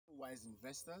wise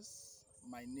investors.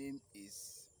 My name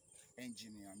is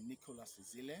Engineer Nicholas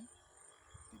Izile,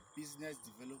 the Business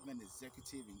Development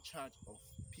Executive in charge of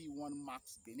P1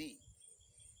 Max Benin.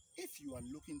 If you are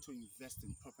looking to invest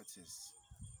in properties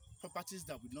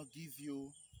that will not give you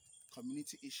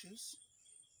community issues,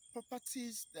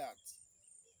 properties that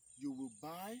you will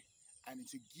buy and it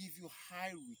will give you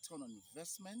high return on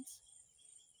investment,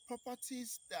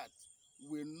 properties that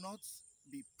will not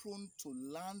be prone to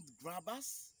land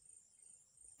grabbers,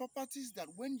 properties that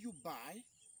when you buy,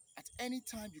 at any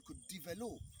time you could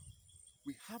develop.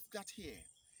 We have that here.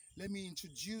 Let me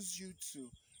introduce you to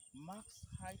Max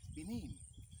Height Benin.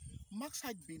 Max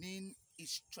Height Benin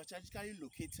is strategically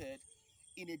located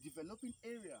in a developing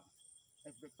area, a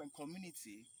Benin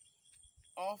community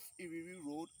off Iriri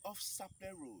Road, off Saple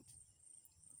Road.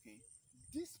 Okay,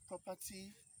 this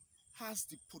property has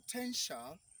the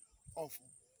potential of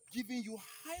giving you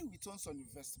high returns on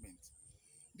investment.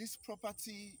 This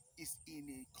property is in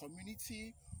a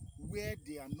community where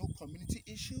there are no community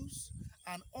issues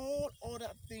and all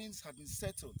other things have been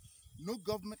settled. No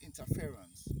government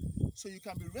interference. So you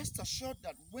can be rest assured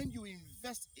that when you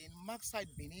invest in Max Height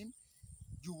Benin,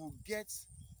 you will get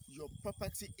your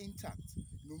property intact.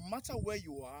 No matter where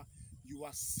you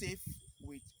are safe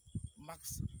with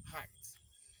Max Height.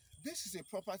 This is a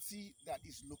property that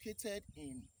is located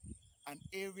in an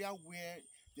area where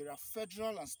there are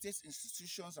federal and state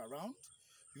institutions around.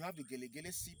 You have the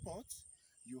Gelegele Seaport,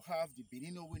 you have the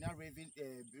Benin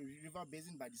River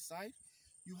Basin by the side,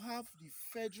 you have the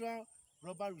Federal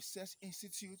Rubber Research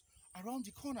Institute around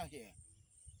the corner here.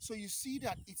 So you see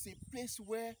that it's a place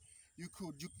where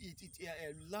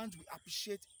land will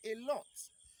appreciate a lot.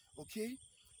 Okay,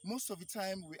 most of the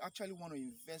time we actually want to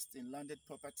invest in landed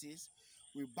properties.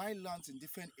 We buy lands in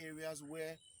different areas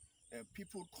where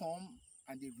people come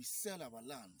and they resell our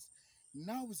lands.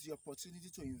 Now is the opportunity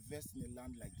to invest in a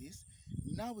land like this.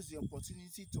 Now is the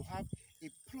opportunity to have a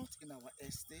plot in our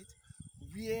estate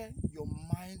where your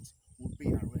mind will be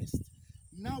at rest.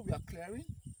 Now we are clearing.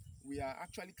 We are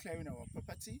actually clearing our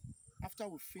property. After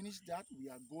we finish that, we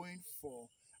are going for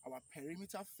our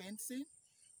perimeter fencing.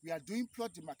 We are doing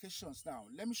plot demarcations now.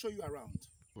 Let me show you around.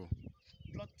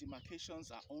 Plot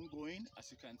demarcations are ongoing.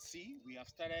 As you can see, we have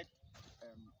started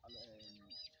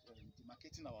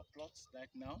demarcating our plots right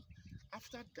now.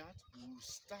 After that, we will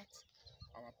start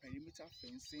our perimeter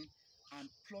fencing and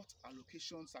plot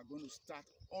allocations are going to start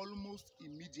almost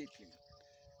immediately.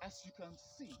 As you can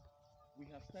see, we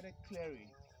have started clearing.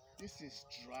 This is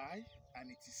dry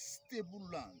and it is stable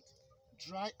land.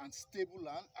 Dry and stable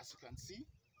land, as you can see,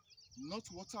 not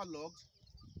waterlogged,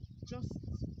 just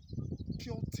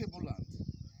pure table land.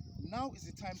 Now is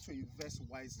the time to invest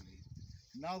wisely.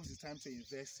 Now is the time to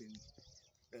invest in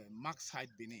Max Height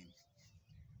Benin.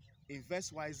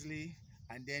 Invest wisely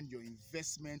and then your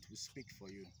investment will speak for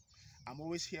you. I'm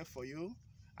always here for you.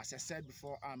 As I said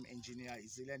before, I'm Engineer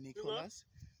Izile Nicholas.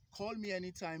 Call me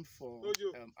anytime for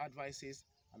advices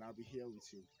and I'll be here with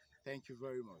you. Thank you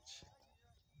very much.